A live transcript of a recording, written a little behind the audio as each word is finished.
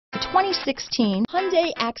2016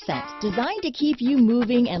 Hyundai Accent. Designed to keep you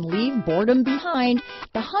moving and leave boredom behind,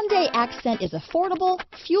 the Hyundai Accent is affordable,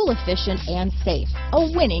 fuel efficient, and safe. A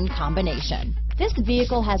winning combination. This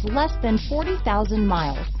vehicle has less than 40,000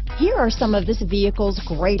 miles. Here are some of this vehicle's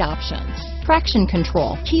great options: traction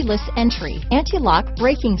control, keyless entry, anti-lock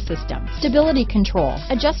braking system, stability control,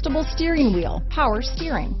 adjustable steering wheel, power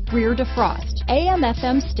steering, rear defrost,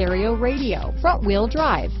 AM/FM stereo radio, front wheel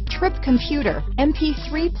drive, trip computer,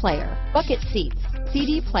 MP3 player, bucket seats,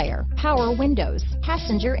 CD player, power windows,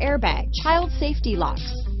 passenger airbag, child safety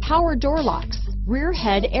locks, power door locks, rear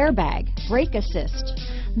head airbag, brake assist.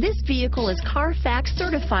 This vehicle is Carfax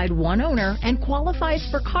certified one owner and qualifies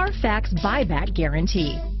for Carfax buyback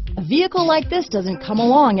guarantee. A vehicle like this doesn't come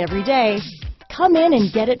along every day. Come in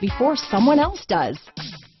and get it before someone else does.